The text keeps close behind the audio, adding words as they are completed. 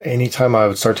Anytime I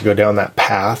would start to go down that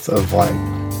path of like,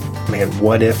 man,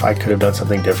 what if I could have done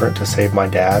something different to save my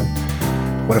dad?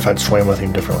 What if I'd swam with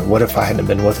him differently? What if I hadn't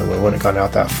been with him? We wouldn't have gone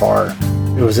out that far.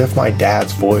 It was as if my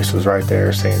dad's voice was right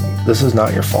there saying, this is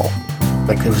not your fault.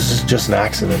 Like it was just an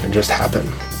accident. It just happened.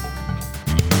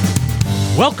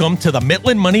 Welcome to the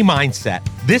Midland Money Mindset.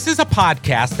 This is a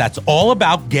podcast that's all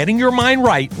about getting your mind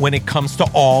right when it comes to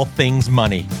all things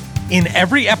money. In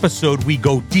every episode, we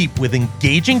go deep with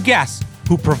engaging guests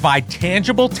who provide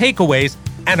tangible takeaways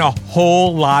and a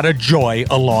whole lot of joy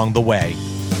along the way.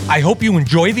 I hope you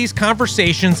enjoy these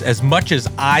conversations as much as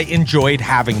I enjoyed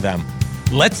having them.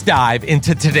 Let's dive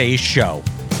into today's show.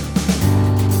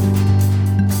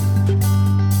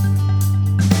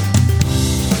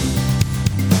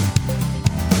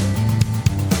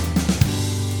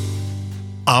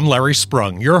 I'm Larry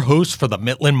Sprung, your host for the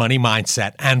Midland Money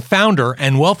Mindset and founder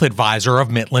and wealth advisor of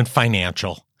Midland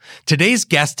Financial. Today's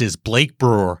guest is Blake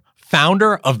Brewer,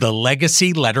 founder of the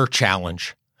Legacy Letter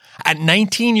Challenge. At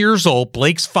 19 years old,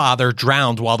 Blake's father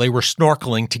drowned while they were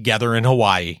snorkeling together in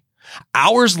Hawaii.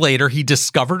 Hours later, he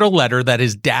discovered a letter that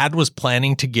his dad was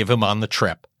planning to give him on the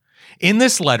trip. In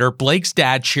this letter, Blake's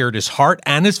dad shared his heart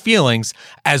and his feelings,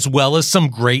 as well as some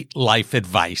great life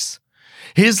advice.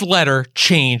 His letter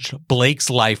changed Blake's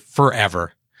life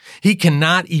forever. He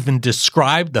cannot even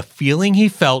describe the feeling he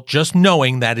felt just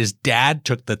knowing that his dad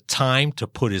took the time to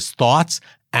put his thoughts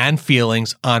and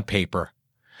feelings on paper.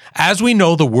 As we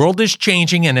know, the world is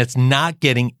changing and it's not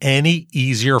getting any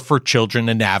easier for children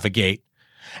to navigate.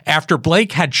 After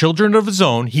Blake had children of his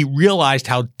own, he realized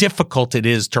how difficult it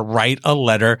is to write a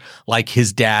letter like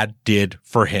his dad did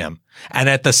for him. And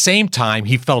at the same time,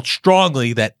 he felt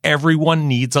strongly that everyone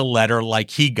needs a letter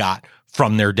like he got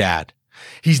from their dad.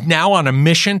 He's now on a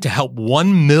mission to help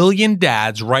 1 million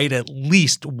dads write at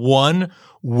least one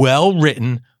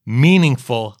well-written,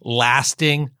 meaningful,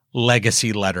 lasting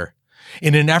legacy letter.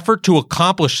 In an effort to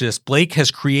accomplish this, Blake has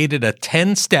created a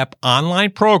 10-step online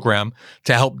program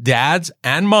to help dads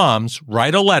and moms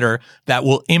write a letter that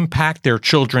will impact their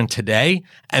children today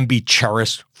and be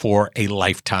cherished for a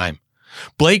lifetime.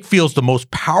 Blake feels the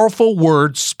most powerful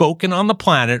words spoken on the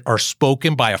planet are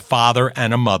spoken by a father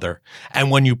and a mother. And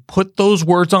when you put those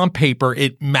words on paper,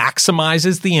 it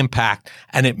maximizes the impact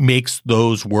and it makes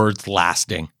those words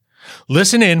lasting.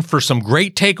 Listen in for some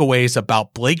great takeaways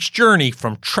about Blake's journey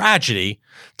from tragedy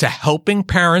to helping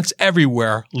parents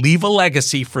everywhere leave a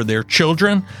legacy for their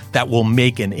children that will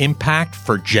make an impact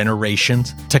for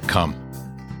generations to come.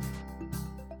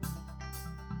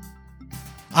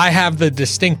 I have the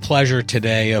distinct pleasure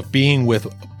today of being with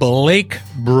Blake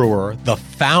Brewer, the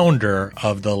founder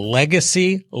of the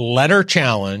Legacy Letter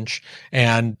Challenge.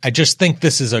 And I just think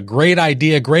this is a great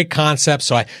idea, great concept.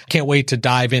 So I can't wait to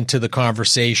dive into the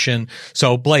conversation.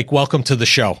 So Blake, welcome to the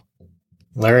show.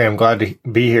 Larry, I'm glad to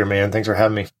be here, man. Thanks for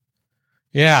having me.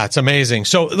 Yeah, it's amazing.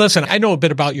 So listen, I know a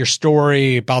bit about your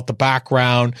story, about the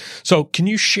background. So can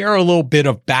you share a little bit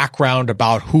of background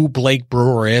about who Blake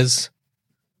Brewer is?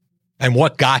 And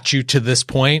what got you to this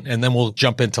point? And then we'll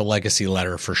jump into Legacy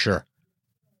Letter for sure.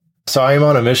 So I am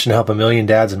on a mission to help 1 million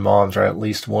dads and moms write at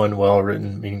least one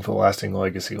well-written, meaningful, lasting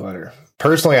legacy letter.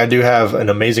 Personally, I do have an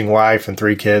amazing wife and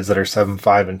 3 kids that are 7,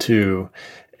 5, and 2.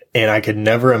 And I could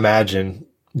never imagine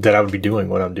that I would be doing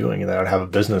what I'm doing and that I would have a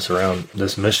business around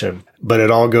this mission. But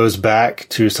it all goes back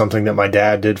to something that my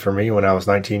dad did for me when I was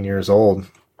 19 years old.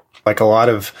 Like a lot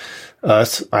of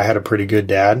us, I had a pretty good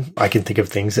dad. I can think of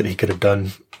things that he could have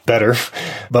done better.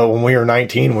 But when we were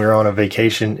 19, we were on a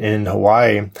vacation in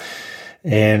Hawaii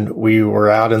and we were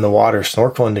out in the water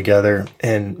snorkeling together.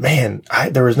 And man,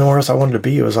 there was nowhere else I wanted to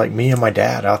be. It was like me and my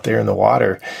dad out there in the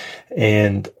water.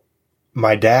 And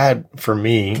my dad, for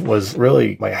me, was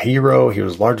really my hero. He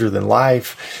was larger than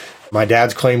life. My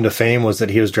dad's claim to fame was that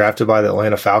he was drafted by the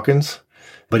Atlanta Falcons.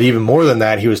 But even more than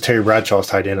that, he was Terry Bradshaw's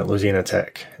tight end at Louisiana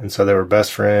Tech. And so they were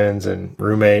best friends and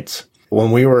roommates.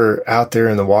 When we were out there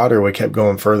in the water, we kept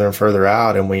going further and further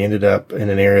out, and we ended up in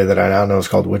an area that I now know is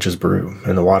called Witch's Brew.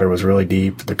 And the water was really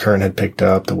deep. The current had picked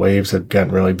up. The waves had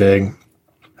gotten really big.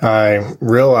 I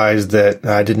realized that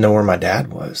I didn't know where my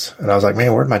dad was. And I was like,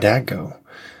 man, where'd my dad go?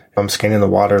 I'm scanning the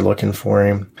water looking for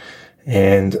him,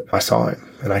 and I saw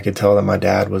him. And I could tell that my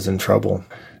dad was in trouble.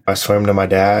 I swam to my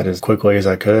dad as quickly as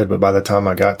I could, but by the time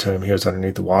I got to him, he was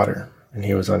underneath the water, and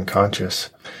he was unconscious.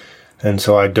 And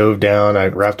so I dove down, I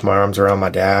wrapped my arms around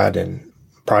my dad and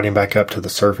brought him back up to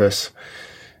the surface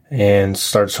and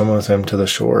started swimming with him to the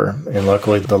shore. And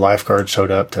luckily the lifeguard showed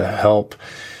up to help.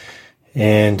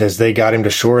 And as they got him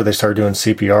to shore, they started doing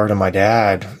CPR to my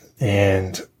dad.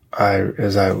 And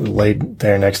as I laid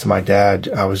there next to my dad,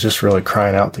 I was just really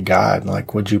crying out to God,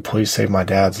 like, would you please save my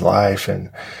dad's life? And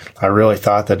I really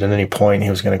thought that at any point he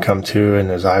was going to come to and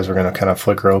his eyes were going to kind of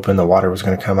flicker open. The water was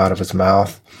going to come out of his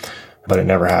mouth, but it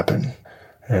never happened.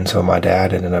 And so my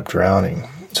dad ended up drowning.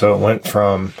 So it went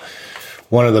from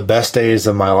one of the best days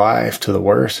of my life to the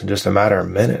worst in just a matter of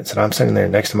minutes. And I'm sitting there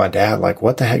next to my dad, like,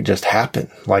 what the heck just happened?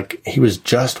 Like, he was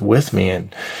just with me.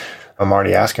 And I'm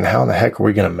already asking, how in the heck are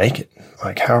we going to make it?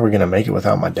 Like, how are we going to make it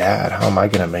without my dad? How am I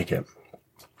going to make it?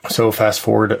 So fast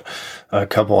forward a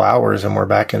couple hours and we're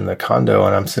back in the condo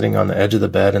and I'm sitting on the edge of the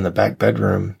bed in the back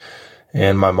bedroom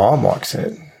and my mom walks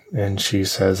in and she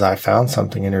says, I found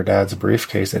something in your dad's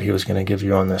briefcase that he was going to give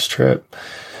you on this trip.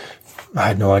 I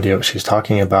had no idea what she's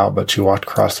talking about, but she walked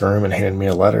across the room and handed me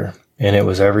a letter. And it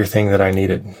was everything that I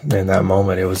needed in that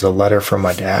moment. It was a letter from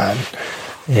my dad.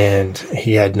 And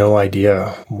he had no idea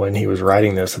when he was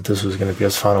writing this that this was going to be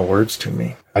his final words to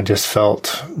me. I just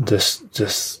felt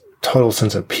this total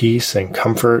sense of peace and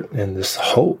comfort and this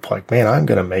hope, like, man, I'm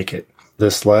going to make it.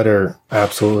 This letter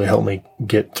absolutely helped me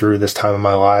get through this time in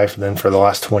my life. And then for the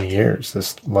last 20 years,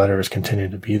 this letter has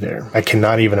continued to be there. I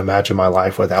cannot even imagine my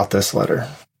life without this letter.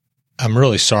 I'm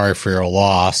really sorry for your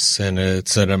loss. And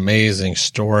it's an amazing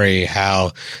story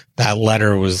how that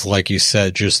letter was, like you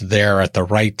said, just there at the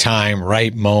right time,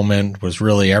 right moment, was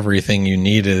really everything you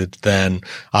needed. Then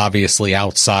obviously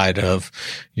outside of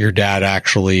your dad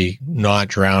actually not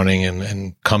drowning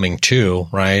and coming to,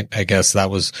 right? I guess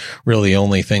that was really the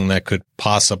only thing that could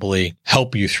possibly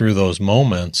help you through those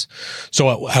moments.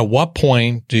 So at what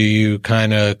point do you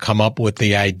kind of come up with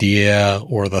the idea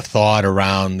or the thought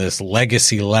around this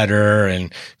legacy letter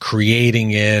and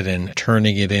creating it and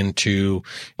turning it into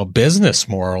a business,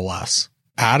 more or less,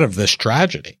 out of this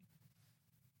tragedy?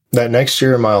 That next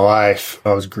year of my life,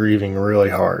 I was grieving really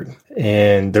hard.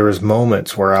 And there was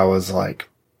moments where I was like,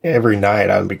 every night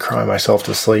I would be crying myself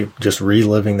to sleep, just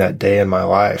reliving that day in my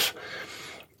life.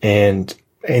 And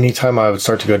anytime I would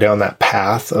start to go down that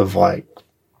path of like,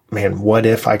 man, what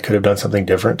if I could have done something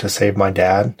different to save my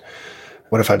dad?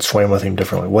 What if I'd swam with him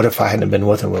differently? What if I hadn't been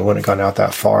with him? We wouldn't have gone out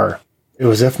that far. It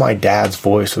was as if my dad's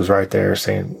voice was right there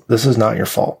saying, this is not your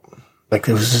fault. Like,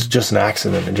 it was just an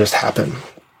accident. It just happened.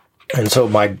 And so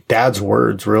my dad's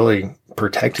words really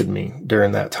protected me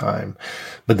during that time.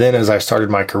 But then as I started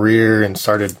my career and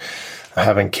started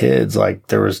having kids, like,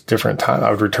 there was different times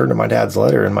I would return to my dad's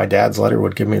letter and my dad's letter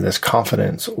would give me this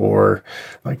confidence, or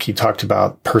like he talked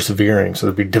about persevering. So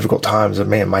there'd be difficult times that,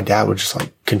 man, my dad would just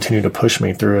like continue to push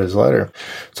me through his letter.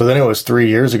 So then it was 3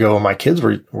 years ago when my kids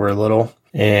were little.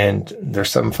 And they're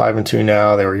 7, 5, and 2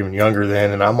 now. They were even younger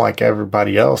then. And I'm like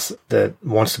everybody else that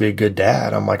wants to be a good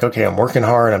dad. I'm like, okay, I'm working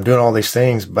hard. I'm doing all these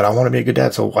things, but I want to be a good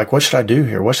dad. So like, what should I do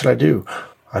here? What should I do?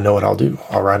 I know what I'll do.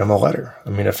 I'll write them a letter. I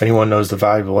mean, if anyone knows the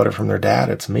value of a letter from their dad,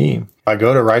 it's me. I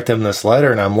go to write them this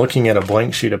letter and I'm looking at a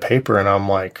blank sheet of paper and I'm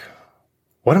like,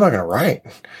 what am I going to write?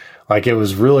 Like, it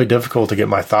was really difficult to get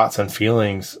my thoughts and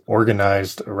feelings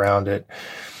organized around it.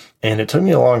 And it took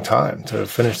me a long time to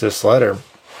finish this letter.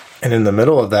 And in the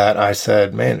middle of that, I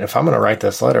said, man, if I'm going to write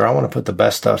this letter, I want to put the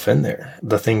best stuff in there,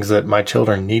 the things that my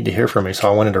children need to hear from me.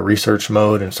 So I went into research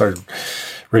mode and started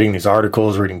reading these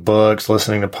articles, reading books,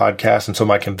 listening to podcasts. And so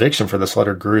my conviction for this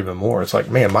letter grew even more. It's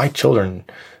like, man, my children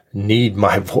need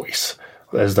my voice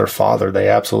as their father. They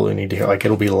absolutely need to hear, like,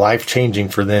 it'll be life changing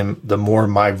for them the more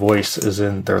my voice is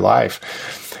in their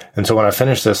life. And so when I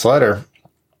finished this letter,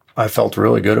 I felt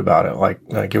really good about it. Like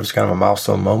it was kind of a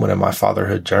milestone moment in my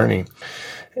fatherhood journey.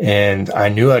 And I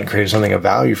knew I'd created something of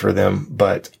value for them,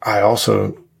 but I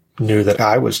also knew that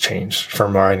I was changed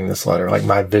from writing this letter. Like,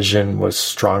 my vision was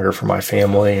stronger for my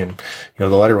family, and, you know,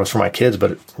 the letter was for my kids,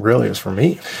 but it really was for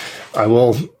me. I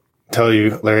will tell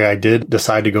you, Larry, I did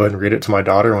decide to go ahead and read it to my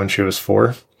daughter when she was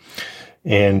 4.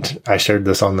 And I shared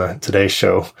this on the Today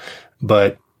Show,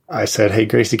 but I said, hey,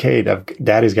 Gracie Cade,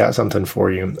 Daddy's got something for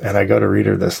you. And I go to read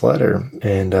her this letter,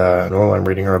 and normally I'm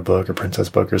reading her a book, a princess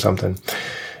book or something.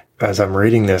 As I'm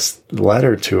reading this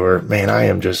letter to her, man, I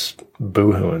am just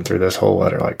boohooing through this whole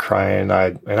letter, like crying.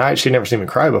 She'd never seen me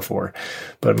cry before,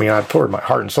 but I mean, I poured my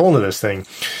heart and soul into this thing.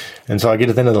 And so I get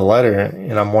to the end of the letter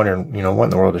and I'm wondering, you know, what in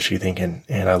the world is she thinking?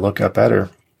 And I look up at her.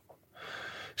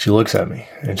 She looks at me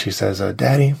and she says,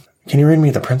 Daddy, can you read me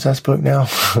the princess book now?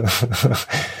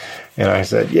 And I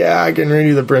said, yeah, I can read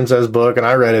you the princess book. And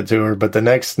I read it to her. But the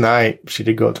next night she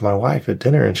did go up to my wife at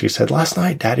dinner and she said, last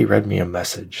night, Daddy read me a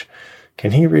message.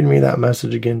 Can he read me that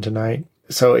message again tonight?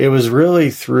 So it was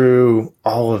really through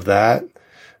all of that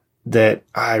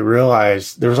I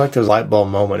realized there was like this light bulb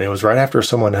moment. It was right after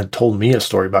someone had told me a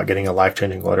story about getting a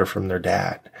life-changing letter from their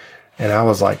dad. And I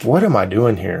was like, what am I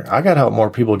doing here? I got to help more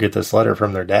people get this letter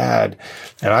from their dad.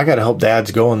 And I got to help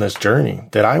dads go on this journey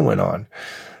that I went on.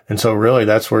 And so really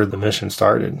that's where the mission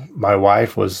started. My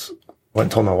wife went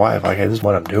and told my wife, like, hey, this is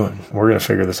what I'm doing. We're going to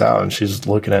figure this out. And she's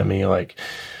looking at me like,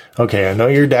 okay, I know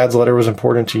your dad's letter was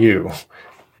important to you.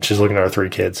 She's looking at our 3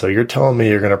 kids. So you're telling me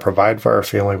you're going to provide for our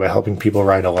family by helping people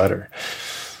write a letter.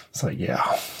 It's like,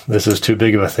 yeah, this is too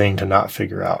big of a thing to not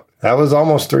figure out. That was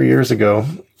almost 3 years ago,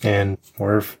 and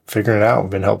we're figuring it out.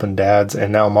 We've been helping dads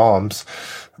and now moms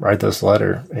write this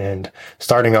letter. And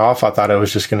starting off, I thought it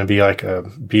was just going to be like a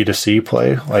B2C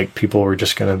play, like people were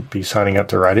just going to be signing up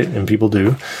to write it, and people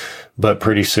do. But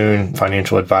pretty soon,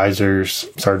 financial advisors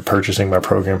started purchasing my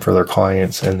program for their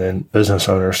clients, and then business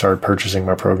owners started purchasing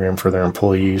my program for their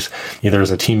employees, either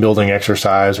as a team building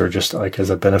exercise or just like as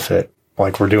a benefit.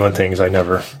 Like, we're doing things I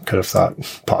never could have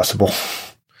thought possible.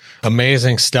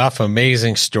 Amazing stuff,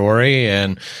 amazing story.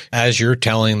 And as you're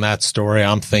telling that story,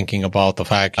 I'm thinking about the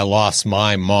fact I lost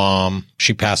my mom.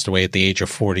 She passed away at the age of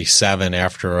 47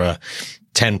 after a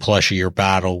 10 plus year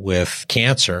battle with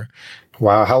cancer.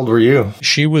 Wow. How old were you?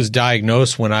 She was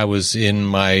diagnosed when I was in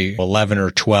my 11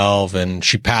 or 12, and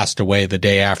she passed away the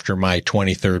day after my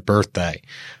 23rd birthday.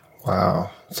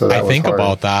 Wow. So that I think hard.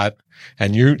 about that.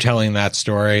 And you telling that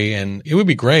story, and it would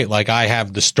be great. Like, I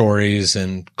have the stories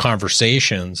and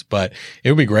conversations, but it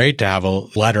would be great to have a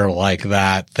letter like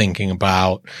that, thinking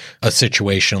about a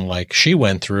situation like she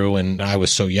went through. And I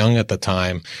was so young at the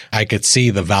time, I could see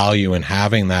the value in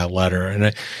having that letter.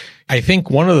 And I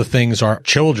think one of the things our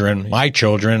children, my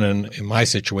children, and in my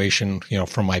situation,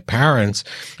 from my parents,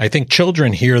 I think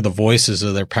children hear the voices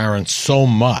of their parents so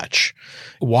much.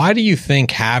 Why do you think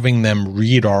having them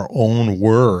read our own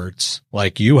words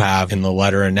like you have in the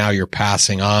letter, and now you're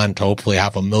passing on to hopefully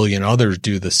have a million others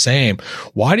do the same?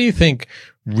 Why do you think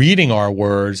reading our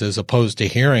words as opposed to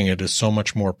hearing it is so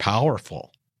much more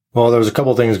powerful? Well, there's a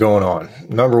couple things going on.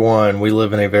 Number one, we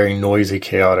live in a very noisy,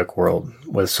 chaotic world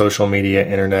with social media,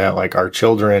 internet. Like, our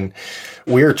children,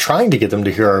 we are trying to get them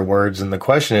to hear our words. And the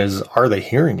question is, are they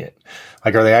hearing it?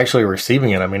 Like, are they actually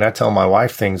receiving it? I mean, I tell my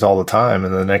wife things all the time,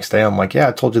 and the next day I'm like, yeah,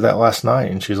 I told you that last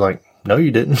night. And she's like, no, you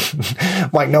didn't.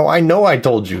 I'm like, no, I know I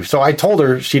told you. So I told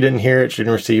her, she didn't hear it. She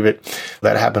didn't receive it.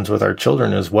 That happens with our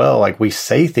children as well. Like, we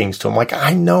say things to them. Like,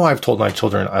 I know I've told my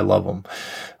children I love them.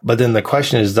 But then the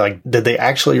question is, like, did they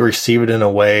actually receive it in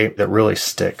a way that really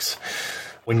sticks?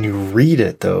 When you read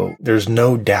it, though, there's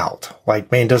no doubt.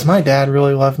 Like, man, does my dad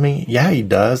really love me? Yeah, he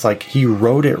does. Like, he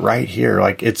wrote it right here.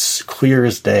 Like, it's clear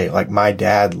as day. Like, my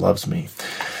dad loves me.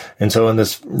 And so in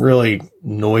this really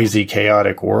noisy,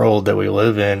 chaotic world that we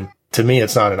live in, to me,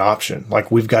 it's not an option.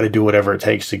 Like, we've got to do whatever it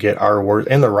takes to get our words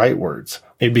and the right words.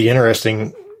 It'd be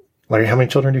interesting. Like, how many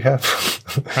children do you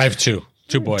have? I have 2.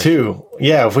 2 boys. 2.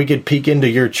 Yeah. If we could peek into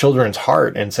your children's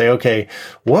heart and say, okay,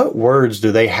 what words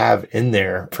do they have in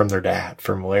there from their dad,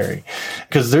 from Larry?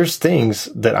 Because there's things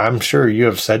that I'm sure you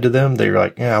have said to them that you're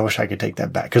like, yeah, I wish I could take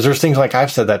that back. Because there's things like I've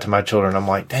said that to my children. I'm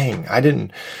like, dang, I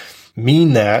didn't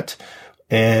mean that.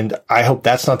 And I hope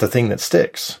that's not the thing that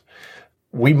sticks.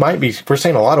 We're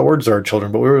saying a lot of words to our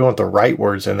children, but we really want the right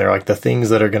words in there, like the things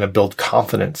that are going to build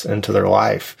confidence into their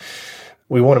life.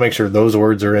 We want to make sure those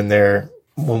words are in there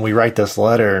when we write this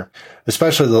letter,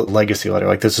 especially the legacy letter.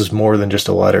 Like, this is more than just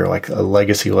a letter. Like, a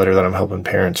legacy letter that I'm helping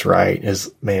parents write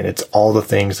is, man, it's all the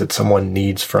things that someone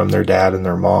needs from their dad and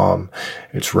their mom.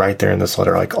 It's right there in this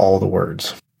letter, like all the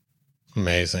words.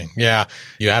 Amazing. Yeah.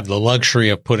 You have the luxury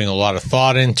of putting a lot of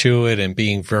thought into it and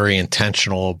being very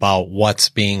intentional about what's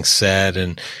being said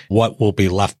and what will be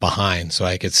left behind. So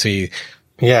I could see.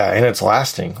 Yeah. And it's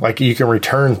lasting. Like, you can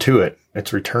return to it.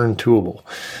 It's return toable,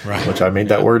 right? Which I made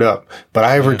that word up. But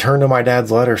I've returned to my dad's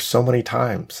letter so many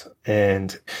times,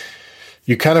 and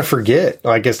you kind of forget,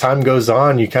 like, as time goes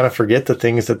on, you kind of forget the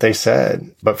things that they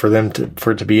said. But for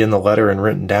it to be in the letter and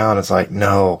written down, it's like,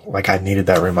 no, like, I needed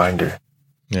that reminder.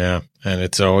 Yeah. And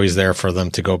it's always there for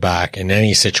them to go back in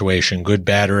any situation, good,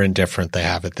 bad, or indifferent. They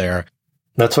have it there.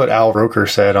 That's what Al Roker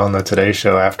said on the Today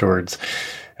Show afterwards.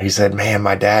 He said, man,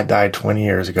 my dad died 20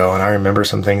 years ago, and I remember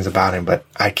some things about him, but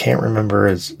I can't remember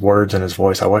his words and his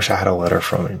voice. I wish I had a letter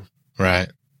from him. Right.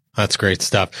 That's great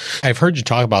stuff. I've heard you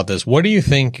talk about this. What do you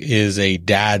think is a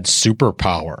dad's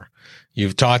superpower?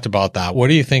 You've talked about that. What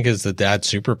do you think is the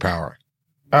dad's superpower?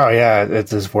 Oh, yeah, it's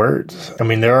his words. I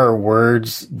mean, there are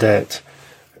words that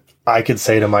I could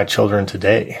say to my children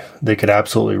today that could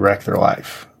absolutely wreck their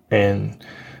life. And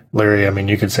Larry, I mean,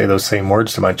 you could say those same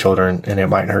words to my children and it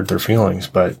might hurt their feelings,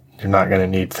 but you're not going to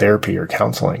need therapy or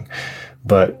counseling.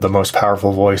 But the most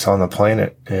powerful voice on the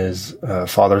planet is a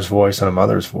father's voice and a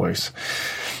mother's voice.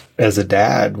 as a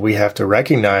dad, we have to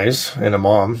recognize, and a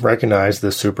mom, recognize the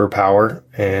superpower,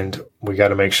 and we got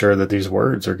to make sure that these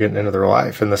words are getting into their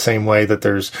life. In the same way that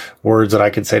there's words that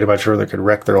I could say to my children that could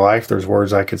wreck their life, there's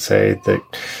words I could say that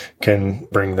can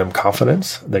bring them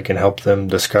confidence, that can help them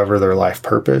discover their life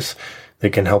purpose,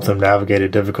 that can help them navigate a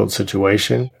difficult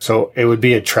situation. So it would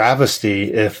be a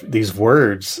travesty if these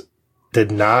words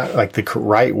did not, like the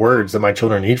right words that my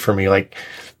children need from me, like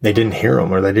they didn't hear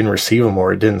them or they didn't receive them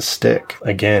or it didn't stick.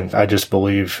 Again, I just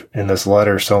believe in this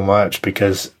letter so much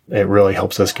because it really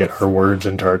helps us get our words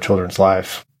into our children's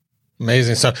life.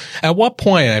 Amazing. So at what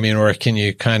point, or can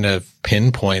you kind of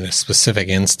pinpoint a specific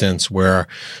instance where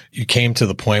you came to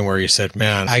the point where you said,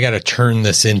 man, I got to turn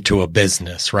this into a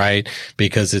business, right?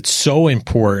 Because it's so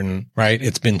important, right?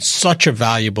 It's been such a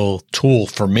valuable tool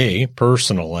for me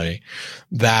personally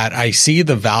that I see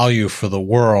the value for the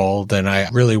world and I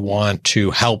really want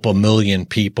to help a million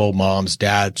people, moms,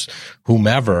 dads,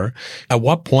 whomever. At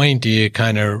what point do you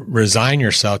kind of resign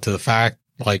yourself to the fact,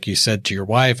 like you said to your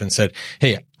wife and said,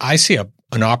 hey, I see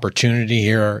an opportunity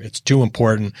here. It's too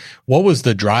important. What was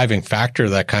the driving factor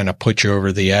that kind of put you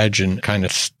over the edge and kind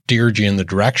of steered you in the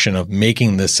direction of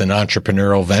making this an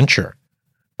entrepreneurial venture?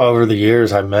 Over the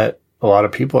years, I met a lot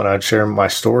of people and I'd share my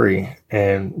story.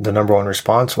 And the number one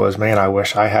response was, man, I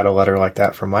wish I had a letter like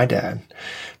that from my dad.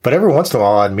 But every once in a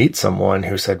while, I'd meet someone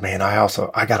who said, man, I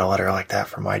got a letter like that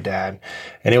from my dad.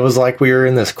 And it was like we were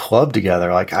in this club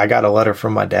together. Like I got a letter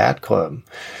from my dad club.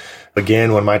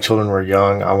 Again, when my children were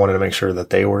young, I wanted to make sure that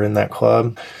they were in that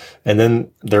club. And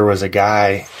then there was a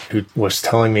guy who was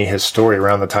telling me his story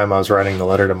around the time I was writing the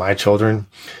letter to my children.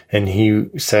 And he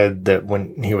said that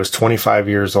when he was 25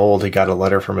 years old, he got a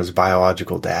letter from his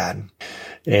biological dad.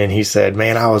 And he said,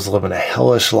 man, I was living a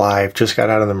hellish life, just got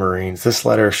out of the Marines. This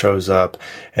letter shows up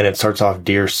and it starts off,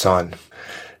 dear son.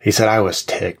 He said, I was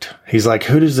ticked. He's like,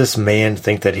 who does this man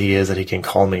think that he is that he can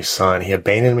call me son? He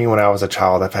abandoned me when I was a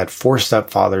child. I've had 4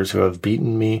 stepfathers who have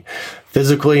beaten me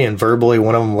physically and verbally.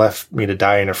 One of them left me to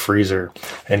die in a freezer.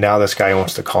 And now this guy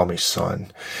wants to call me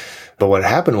son. But what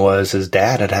happened was his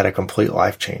dad had a complete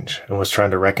life change and was trying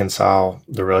to reconcile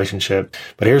the relationship.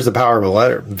 But here's the power of a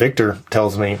letter. Victor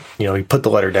tells me, he put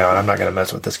the letter down. I'm not going to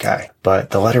mess with this guy.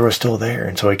 But the letter was still there.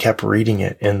 And so he kept reading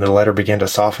it and the letter began to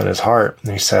soften his heart.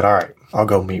 And he said, all right, I'll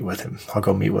go meet with him. I'll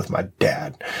go meet with my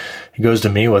dad. He goes to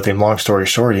meet with him. Long story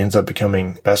short, he ends up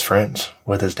becoming best friends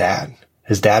with his dad.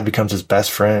 His dad becomes his best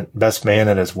friend, best man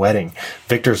at his wedding.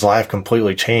 Victor's life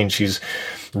completely changed. He's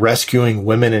rescuing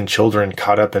women and children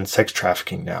caught up in sex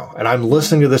trafficking now. And I'm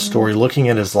listening to this story, looking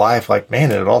at his life like,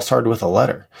 man, it all started with a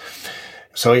letter.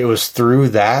 So it was through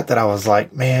that I was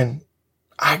like, man,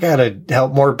 I got to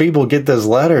help more people get this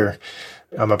letter.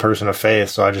 I'm a person of faith,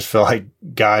 so I just feel like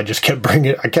God just kept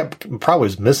bringing, probably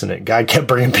was missing it. God kept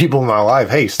bringing people in my life.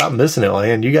 Hey, stop missing it,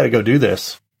 man. You got to go do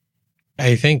this.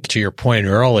 I think to your point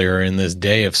earlier, in this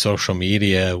day of social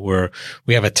media where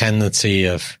we have a tendency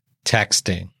of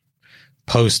texting,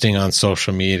 posting on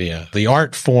social media, the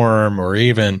art form, or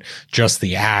even just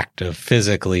the act of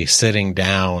physically sitting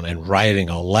down and writing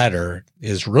a letter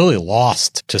is really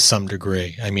lost to some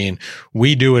degree.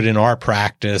 We do it in our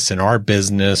practice, in our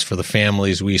business, for the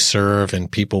families we serve and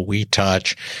people we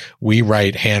touch. We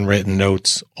write handwritten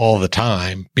notes all the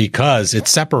time because it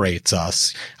separates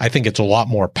us. I think it's a lot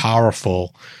more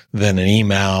powerful than an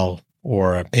email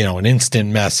or, an instant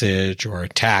message or a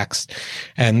text.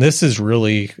 And this is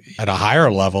really at a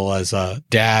higher level as a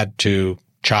dad to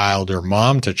child or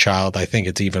mom to child. I think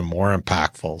it's even more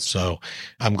impactful. So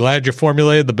I'm glad you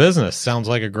formulated the business. Sounds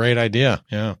like a great idea.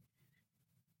 Yeah.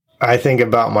 I think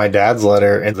about my dad's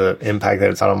letter and the impact that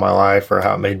it's had on my life or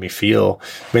how it made me feel.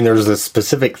 There's the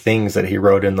specific things that he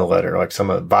wrote in the letter, like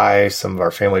some advice, some of our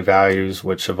family values,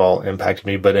 which have all impacted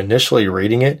me. But initially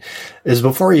reading it is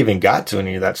before I even got to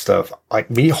any of that stuff. Like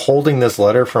me holding this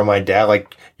letter from my dad,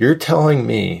 like you're telling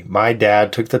me my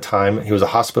dad took the time. He was a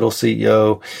hospital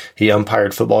CEO. He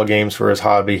umpired football games for his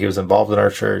hobby. He was involved in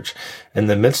our church. In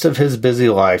the midst of his busy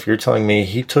life, you're telling me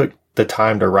he took the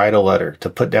time to write a letter, to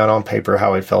put down on paper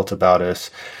how he felt about us.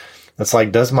 It's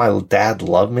like, does my dad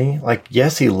love me? Like,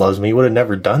 yes, he loves me. He would have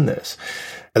never done this.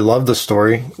 I love the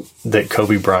story that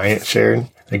Kobe Bryant shared.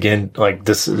 Again, like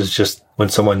this is just when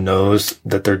someone knows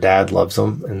that their dad loves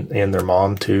them and their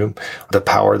mom too, the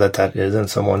power that is in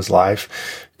someone's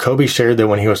life. Kobe shared that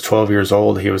when he was 12 years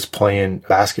old, he was playing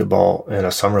basketball in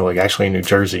a summer league, actually in New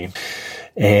Jersey.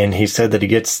 And he said that he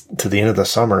gets to the end of the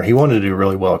summer. He wanted to do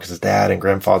really well because his dad and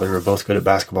grandfather, who were both good at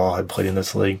basketball, had played in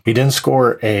this league. He didn't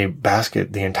score a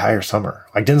basket the entire summer.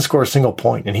 Like didn't score a single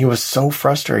point. And he was so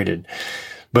frustrated.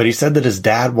 But he said that his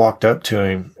dad walked up to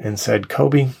him and said,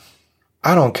 Kobe,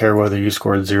 I don't care whether you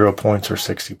scored 0 points or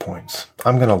 60 points.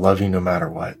 I'm going to love you no matter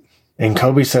what. And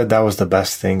Kobe said that was the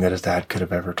best thing that his dad could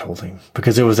have ever told him,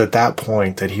 because it was at that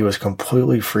point that he was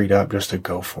completely freed up just to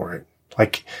go for it.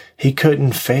 Like, he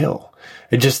couldn't fail.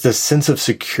 It just this sense of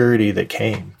security that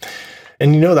came.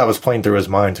 And that was playing through his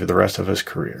mind through the rest of his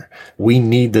career. We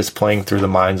need this playing through the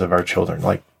minds of our children.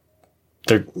 Like,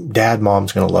 their dad,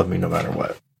 mom's going to love me no matter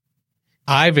what.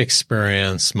 I've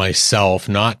experienced myself,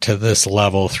 not to this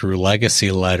level through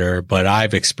Legacy Letter, but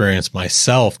I've experienced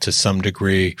myself to some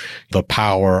degree the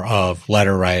power of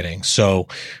letter writing. So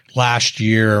last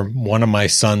year, one of my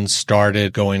sons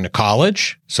started going to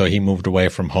college, so he moved away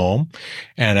from home.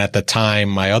 And at the time,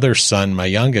 my other son, my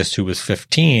youngest, who was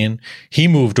 15, he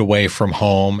moved away from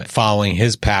home following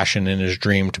his passion and his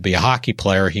dream to be a hockey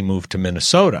player. He moved to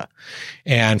Minnesota.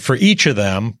 And for each of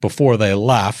them, before they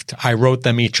left, I wrote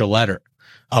them each a letter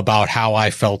about how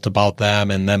I felt about them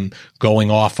and them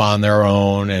going off on their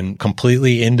own and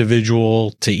completely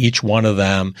individual to each one of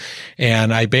them.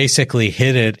 And I basically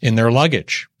hid it in their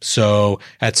luggage. So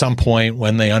at some point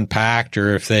when they unpacked,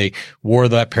 or if they wore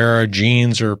that pair of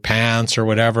jeans or pants or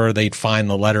whatever, they'd find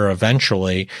the letter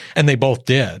eventually. And they both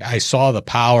did. I saw the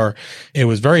power. It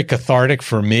was very cathartic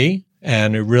for me,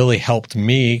 and it really helped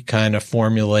me kind of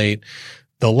formulate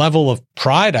the level of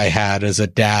pride I had as a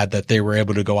dad that they were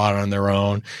able to go out on their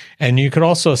own. And you could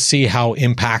also see how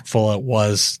impactful it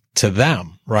was to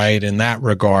them, right, in that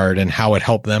regard, and how it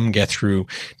helped them get through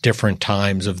different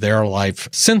times of their life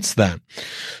since then.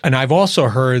 And I've also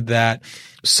heard that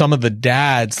some of the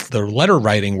dads, the letter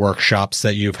writing workshops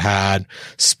that you've had,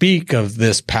 speak of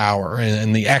this power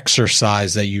and the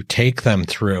exercise that you take them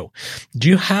through. Do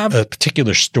you have a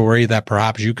particular story that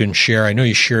perhaps you can share? I know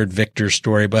you shared Victor's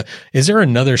story, but is there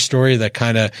another story that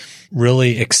kind of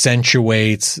really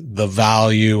accentuates the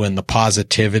value and the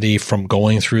positivity from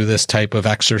going through this type of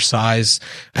exercise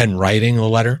and writing the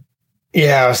letter?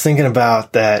 Yeah, I was thinking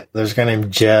about that. There's a guy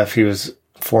named Jeff. He was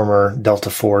former Delta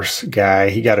Force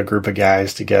guy. He got a group of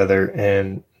guys together,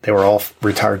 and they were all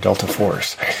retired Delta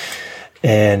Force.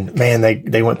 And man,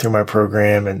 they went through my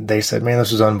program, and they said, man,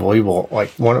 this was unbelievable. Like,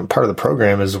 one part of the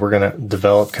program is we're going to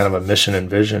develop kind of a mission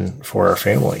and vision for our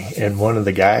family. And one of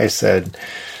the guys said,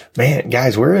 man,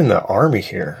 guys, we're in the Army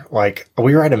here. Like,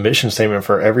 we write a mission statement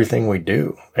for everything we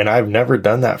do. And I've never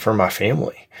done that for my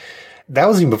family. That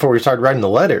was even before we started writing the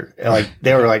letter. Like,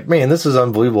 they were like, man, this is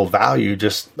unbelievable value,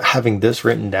 just having this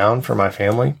written down for my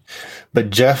family. But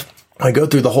Jeff, I go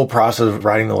through the whole process of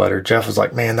writing the letter. Jeff was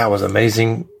like, man, that was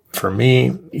amazing for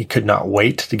me. He could not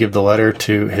wait to give the letter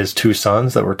to his two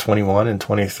sons that were 21 and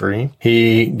 23.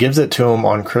 He gives it to them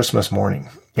on Christmas morning.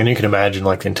 And you can imagine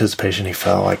like the anticipation he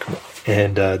felt like.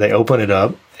 And they open it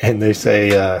up and they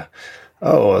say,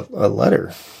 oh, a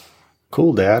letter.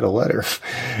 Cool, Dad, a letter.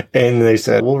 And they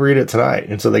said, we'll read it tonight.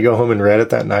 And so they go home and read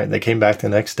it that night. They came back the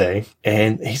next day.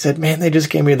 And he said, man, they just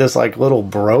gave me this like little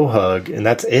bro hug. And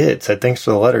that's it. Said, thanks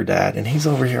for the letter, Dad. And he's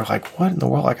over here like, what in the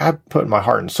world? Like, I put my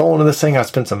heart and soul into this thing. I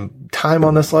spent some time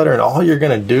on this letter. And all you're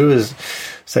going to do is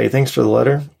say, thanks for the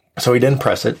letter. So he didn't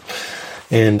press it.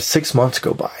 And 6 months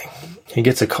go by. He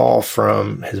gets a call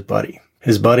from his buddy.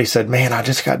 His buddy said, man, I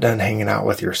just got done hanging out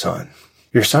with your son.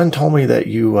 Your son told me that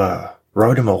you,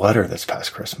 wrote him a letter this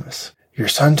past Christmas. Your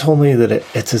son told me that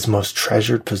it's his most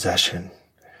treasured possession.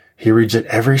 He reads it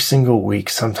every single week,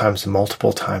 sometimes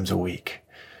multiple times a week.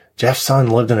 Jeff's son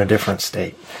lived in a different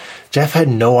state. Jeff had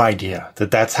no idea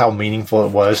that that's how meaningful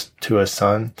it was to his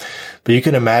son. But you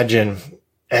can imagine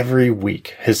every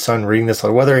week his son reading this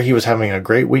letter, whether he was having a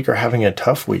great week or having a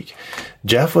tough week,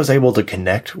 Jeff was able to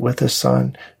connect with his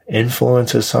son,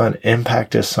 influence his son,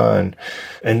 impact his son.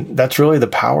 And that's really the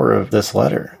power of this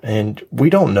letter. And we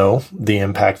don't know the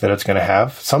impact that it's going to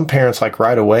have. Some parents, like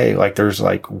right away, like there's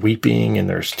like weeping and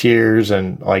there's tears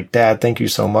and like, Dad, thank you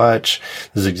so much.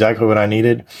 This is exactly what I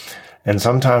needed. And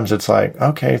sometimes it's like,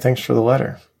 okay, thanks for the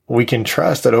letter. We can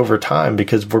trust that over time,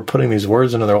 because we're putting these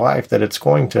words into their life, that it's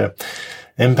going to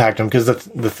impact them. Because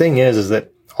the thing is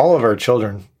that all of our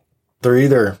children, they're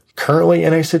either currently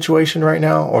in a situation right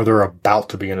now, or they're about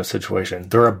to be in a situation.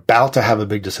 They're about to have a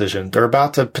big decision. They're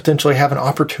about to potentially have an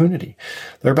opportunity.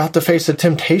 They're about to face a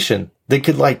temptation that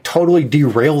could like totally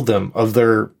derail them of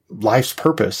their life's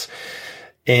purpose.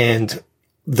 And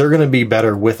they're going to be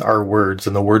better with our words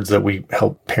and the words that we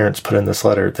help parents put in this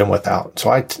letter than without. So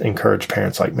I encourage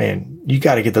parents like, man, you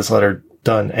got to get this letter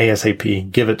done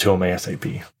ASAP. Give it to them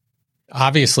ASAP.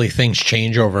 Obviously, things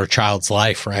change over a child's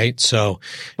life, right? So,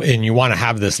 and you want to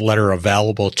have this letter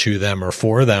available to them or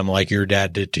for them like your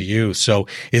dad did to you. So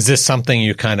is this something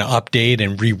you kind of update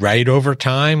and rewrite over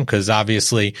time? Because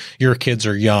obviously your kids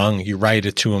are young. You write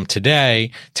it to them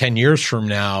today, 10 years from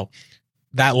now.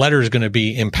 that letter is going to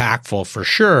be impactful for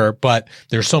sure, but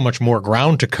there's so much more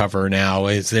ground to cover now.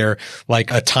 Is there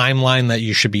like a timeline that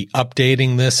you should be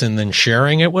updating this and then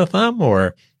sharing it with them,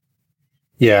 or?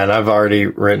 Yeah, and I've already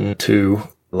written 2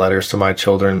 letters to my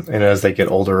children, and as they get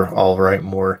older, I'll write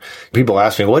more. People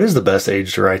ask me, what is the best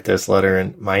age to write this letter?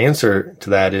 And my answer to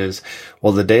that is,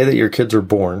 well, the day that your kids were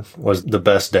born was the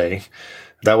best day.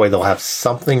 That way they'll have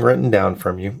something written down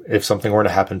from you if something were to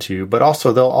happen to you, but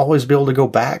also they'll always be able to go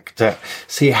back to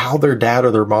see how their dad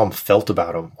or their mom felt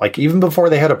about them. Like even before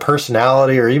they had a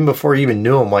personality or even before you even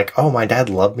knew them, like, oh, my dad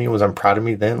loved me. Was I'm proud of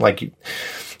me then? Like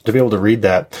to be able to read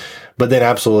that. But then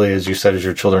absolutely, as you said, as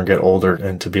your children get older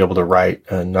and to be able to write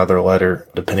another letter,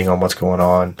 depending on what's going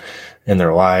on in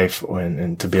their life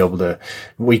and to be able to,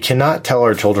 we cannot tell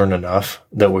our children enough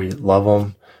that we love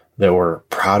them, that we're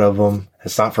proud of them.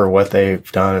 It's not for what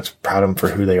they've done. It's proud of them for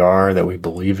who they are, that we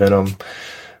believe in them.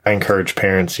 I encourage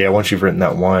parents, once you've written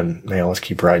that one, let's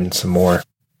keep writing some more.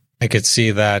 I could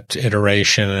see that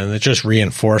iteration, and it just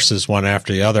reinforces one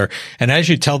after the other. And as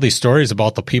you tell these stories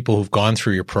about the people who've gone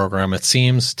through your program, it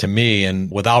seems to me,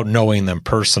 and without knowing them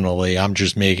personally, I'm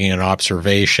just making an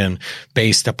observation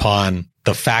based upon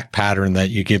the fact pattern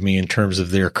that you give me in terms of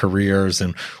their careers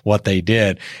and what they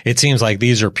did. It seems like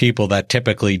these are people that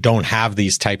typically don't have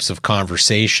these types of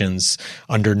conversations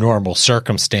under normal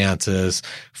circumstances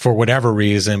for whatever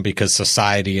reason, because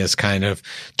society has kind of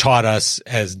taught us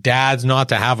as dads not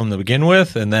to have them to begin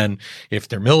with. And then if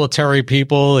they're military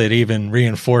people, it even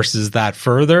reinforces that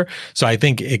further. So I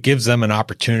think it gives them an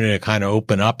opportunity to kind of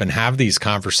open up and have these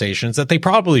conversations that they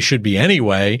probably should be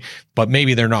anyway, but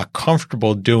maybe they're not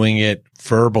comfortable doing it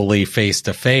verbally face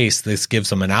to face. This gives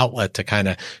them an outlet to kind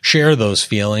of share those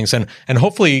feelings and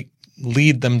hopefully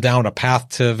lead them down a path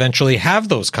to eventually have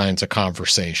those kinds of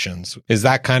conversations. Is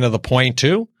that kind of the point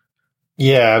too?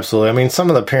 Yeah, absolutely. I mean, some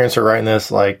of the parents are writing this,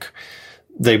 like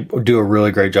they do a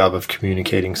really great job of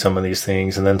communicating some of these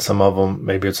things. And then some of them,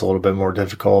 maybe it's a little bit more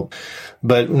difficult,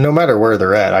 but no matter where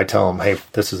they're at, I tell them, hey,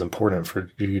 this is important for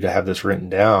you to have this written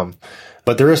down.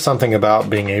 But there is something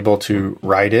about being able to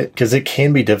write it, because it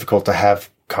can be difficult to have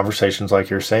conversations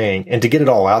like you're saying and to get it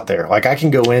all out there. Like I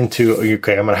can go into,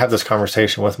 okay, I'm going to have this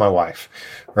conversation with my wife,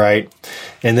 right?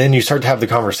 And then you start to have the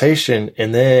conversation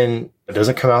and then it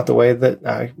doesn't come out the way that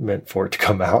I meant for it to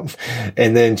come out.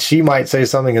 And then she might say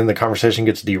something and the conversation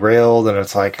gets derailed and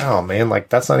it's like, oh man, like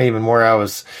that's not even where I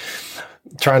was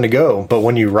trying to go. But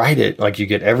when you write it, like you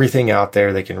get everything out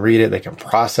there, they can read it, they can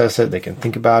process it, they can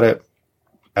think about it.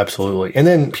 Absolutely. And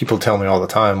then people tell me all the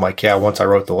time, like, yeah, once I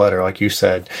wrote the letter, like you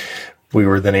said, we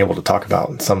were then able to talk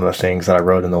about some of the things that I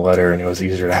wrote in the letter and it was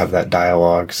easier to have that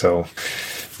dialogue. So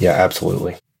yeah,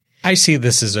 absolutely. I see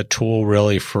this as a tool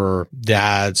really for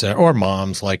dads or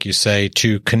moms, like you say,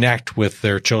 to connect with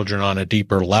their children on a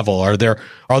deeper level. Are there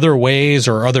other ways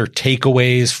or other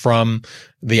takeaways from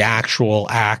the actual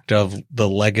act of the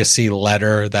legacy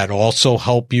letter that also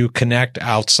help you connect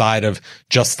outside of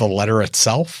just the letter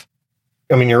itself?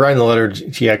 I mean, you're writing the letter,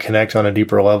 yeah, connect on a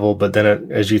deeper level, but then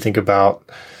as you think about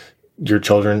your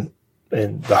children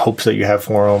and the hopes that you have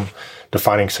for them,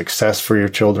 defining success for your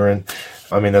children,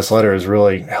 I mean, this letter is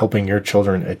really helping your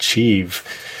children achieve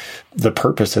the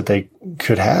purpose that they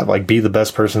could have, like be the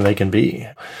best person they can be.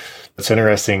 It's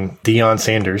interesting. Deion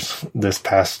Sanders, this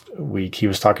past week, he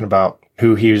was talking about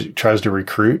who he tries to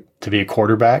recruit to be a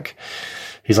quarterback.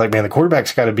 He's like, man, the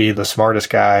quarterback's got to be the smartest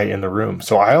guy in the room.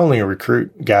 So I only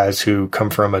recruit guys who come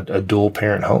from a dual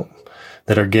parent home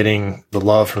that are getting the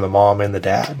love from the mom and the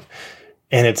dad.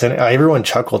 And everyone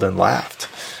chuckled and laughed.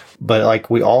 But like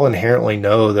we all inherently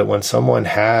know that when someone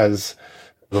has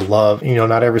the love,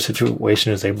 not every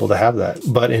situation is able to have that.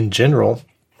 But in general,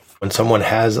 when someone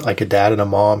has like a dad and a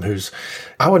mom who's,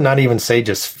 I would not even say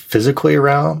just physically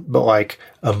around, but like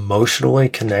emotionally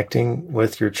connecting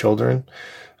with your children,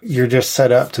 you're just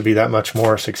set up to be that much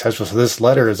more successful. So this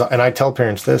letter is, and I tell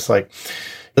parents this, like,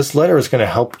 this letter is going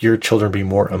to help your children be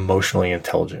more emotionally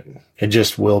intelligent. It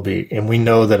just will be. And we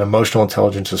know that emotional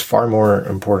intelligence is far more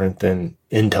important than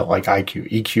intel, like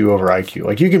IQ, EQ over IQ.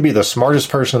 Like you can be the smartest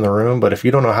person in the room, but if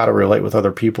you don't know how to relate with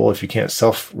other people, if you can't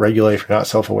self-regulate, if you're not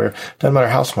self-aware, doesn't matter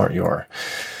how smart you are.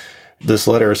 This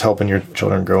letter is helping your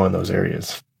children grow in those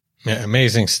areas. Yeah,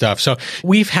 amazing stuff. So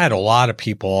we've had a lot of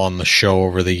people on the show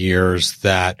over the years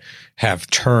that have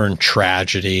turned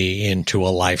tragedy into a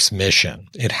life's mission.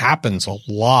 It happens a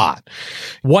lot.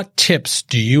 What tips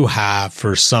do you have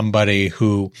for somebody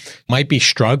who might be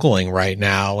struggling right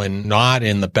now and not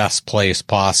in the best place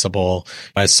possible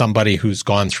as somebody who's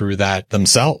gone through that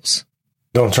themselves?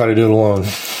 Don't try to do it alone.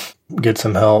 Get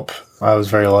some help. I was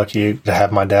very lucky to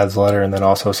have my dad's letter and then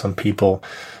also some people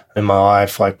in my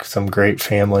life, like some great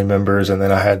family members. And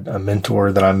then I had a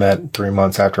mentor that I met 3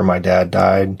 months after my dad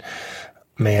died.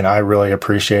 Man, I really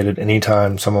appreciated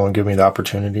anytime someone would give me the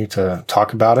opportunity to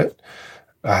talk about it.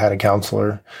 I had a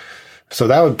counselor. So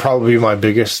that would probably be my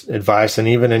biggest advice. And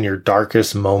even in your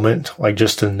darkest moment, like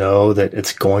just to know that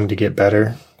it's going to get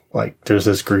better. Like there's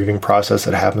this grieving process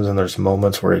that happens and there's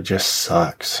moments where it just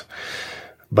sucks,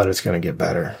 but it's going to get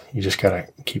better. You just got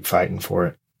to keep fighting for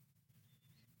it.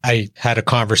 I had a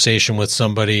conversation with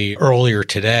somebody earlier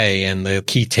today, and the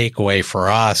key takeaway for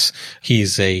us,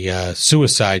 he's a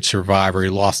suicide survivor. He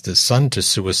lost his son to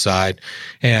suicide.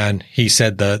 And he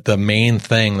said the main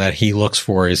thing that he looks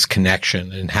for is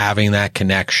connection, and having that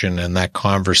connection and that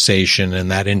conversation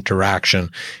and that interaction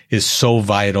is so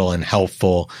vital and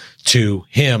helpful to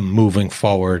him moving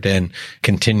forward and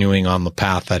continuing on the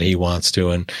path that he wants to.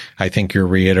 And I think you're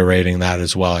reiterating that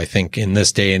as well. I think in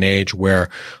this day and age where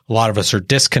a lot of us are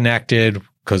disconnected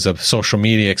because of social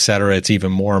media, et cetera, it's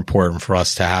even more important for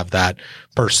us to have that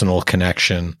personal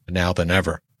connection now than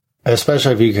ever.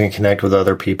 Especially if you can connect with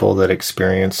other people that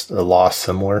experienced a loss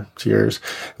similar to yours.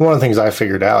 One of the things I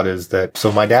figured out is that,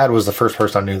 so my dad was the first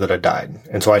person I knew that had died.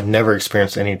 And so I'd never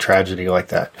experienced any tragedy like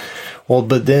that. Well,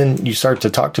 but then you start to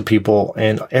talk to people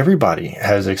and everybody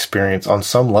has experienced on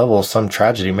some level, some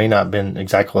tragedy. May not have been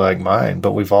exactly like mine,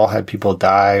 but we've all had people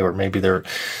die, or maybe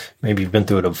you've been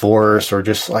through a divorce, or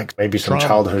just like maybe some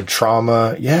childhood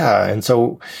trauma. Yeah. And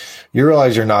so you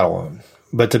realize you're not alone.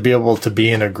 But to be able to be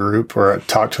in a group or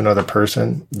talk to another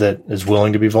person that is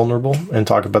willing to be vulnerable and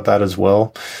talk about that as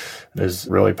well is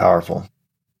really powerful.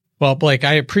 Well, Blake,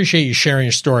 I appreciate you sharing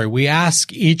your story. We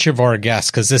ask each of our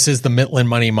guests, because this is the Midland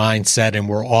Money Mindset, and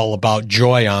we're all about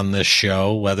joy on this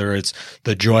show, whether it's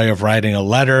the joy of writing a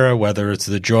letter, whether it's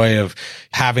the joy of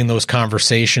having those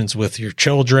conversations with your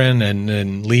children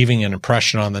and leaving an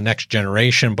impression on the next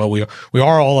generation. But we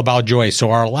are all about joy. So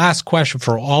our last question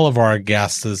for all of our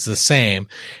guests is the same,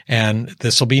 and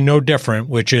this will be no different,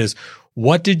 which is,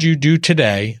 what did you do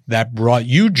today that brought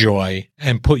you joy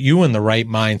and put you in the right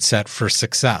mindset for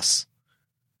success?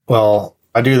 Well,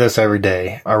 I do this every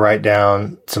day. I write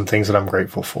down some things that I'm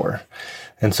grateful for.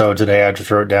 And so today I just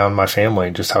wrote down my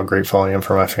family, just how grateful I am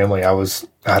for my family. I was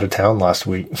out of town last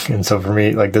week. And so for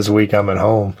me, like this week, I'm at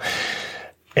home.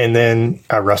 And then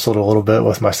I wrestled a little bit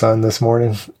with my son this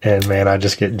morning. And man, I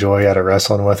just get joy out of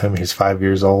wrestling with him. He's 5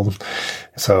 years old.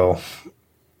 So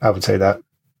I would say that.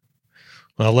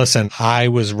 Well, listen, I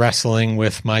was wrestling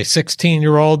with my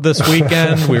 16-year-old this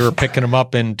weekend. We were picking him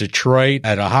up in Detroit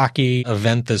at a hockey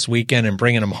event this weekend and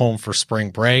bringing him home for spring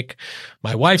break.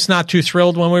 My wife's not too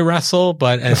thrilled when we wrestle,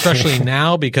 but especially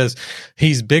now because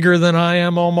he's bigger than I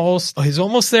am almost. He's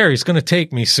almost there. He's going to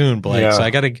take me soon, Blake. Yeah. So I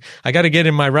got to get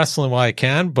in my wrestling while I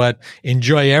can, but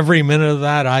enjoy every minute of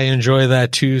that. I enjoy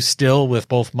that too still with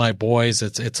both my boys.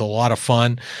 It's a lot of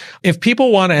fun. If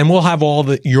people want to, and we'll have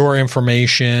all your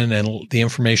information and the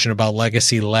information about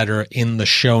Legacy Letter in the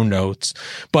show notes.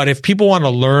 But if people want to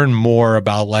learn more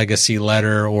about Legacy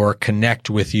Letter or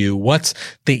connect with you, what's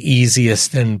the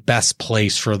easiest and best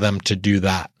place for them to do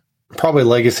that? Probably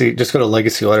Legacy. Just go to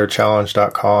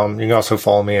legacyletterchallenge.com. You can also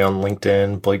follow me on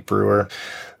LinkedIn, Blake Brewer.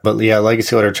 But yeah,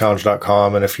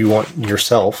 legacyletterchallenge.com. And if you want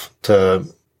yourself to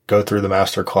go through the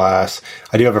masterclass,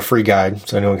 I do have a free guide,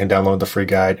 so anyone can download the free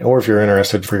guide. Or if you're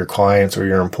interested for your clients or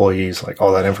your employees, like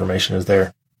all that information is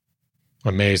there.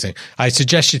 Amazing. I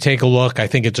suggest you take a look. I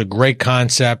think it's a great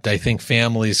concept. I think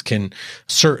families can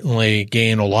certainly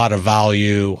gain a lot of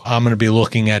value. I'm going to be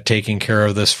looking at taking care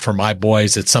of this for my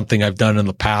boys. It's something I've done in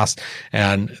the past,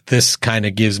 and this kind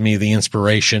of gives me the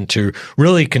inspiration to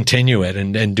really continue it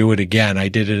and do it again. I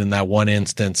did it in that one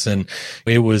instance, and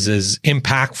it was as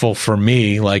impactful for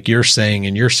me, like you're saying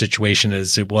in your situation,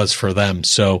 as it was for them.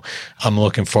 So I'm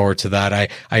looking forward to that.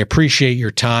 I appreciate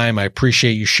your time. I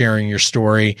appreciate you sharing your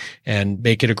story, and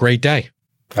make it a great day.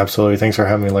 Absolutely. Thanks for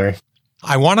having me, Larry.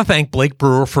 I want to thank Blake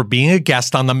Brewer for being a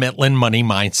guest on the Midland Money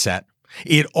Mindset.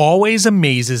 It always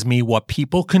amazes me what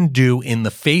people can do in the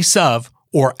face of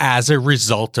or as a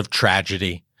result of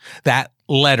tragedy. That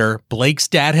letter Blake's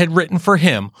dad had written for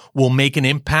him will make an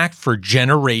impact for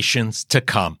generations to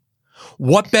come.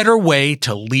 What better way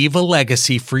to leave a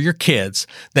legacy for your kids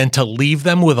than to leave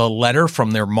them with a letter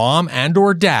from their mom and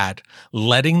or dad,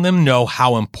 letting them know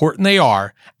how important they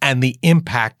are and the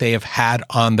impact they have had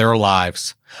on their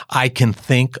lives? I can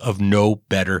think of no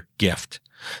better gift.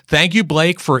 Thank you,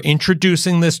 Blake, for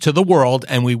introducing this to the world,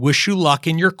 and we wish you luck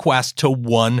in your quest to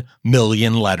 1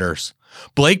 million letters.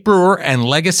 Blake Brewer and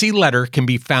Legacy Letter can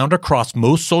be found across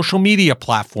most social media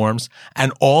platforms,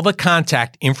 and all the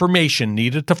contact information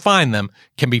needed to find them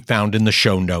can be found in the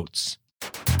show notes.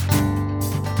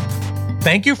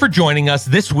 Thank you for joining us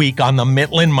this week on the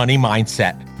Midland Money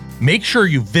Mindset. Make sure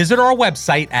you visit our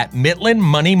website at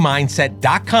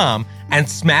midlandmoneymindset.com and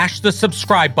smash the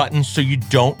subscribe button so you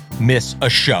don't miss a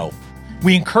show.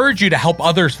 We encourage you to help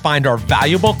others find our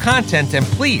valuable content, and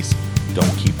please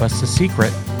don't keep us a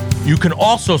secret. You can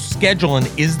also schedule an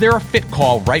Is There a Fit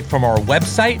call right from our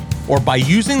website or by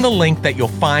using the link that you'll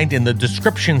find in the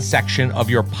description section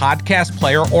of your podcast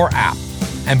player or app.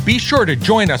 And be sure to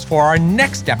join us for our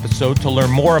next episode to learn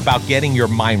more about getting your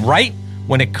mind right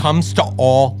when it comes to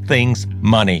all things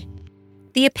money.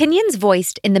 The opinions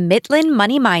voiced in the Midland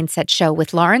Money Mindset Show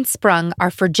with Lawrence Sprung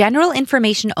are for general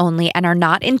information only and are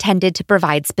not intended to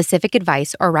provide specific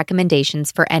advice or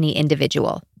recommendations for any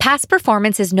individual. Past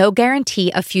performance is no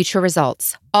guarantee of future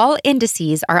results. All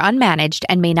indices are unmanaged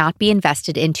and may not be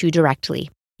invested into directly.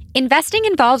 Investing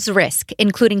involves risk,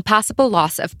 including possible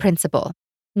loss of principal.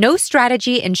 No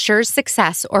strategy ensures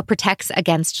success or protects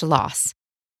against loss.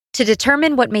 To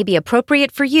determine what may be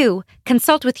appropriate for you,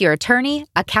 consult with your attorney,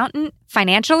 accountant,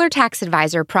 financial or tax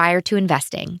advisor prior to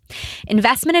investing.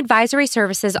 Investment advisory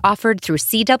services offered through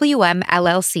CWM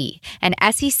LLC, an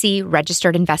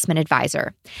SEC-registered investment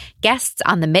advisor. Guests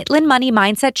on the Midland Money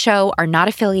Mindset Show are not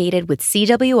affiliated with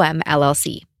CWM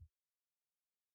LLC.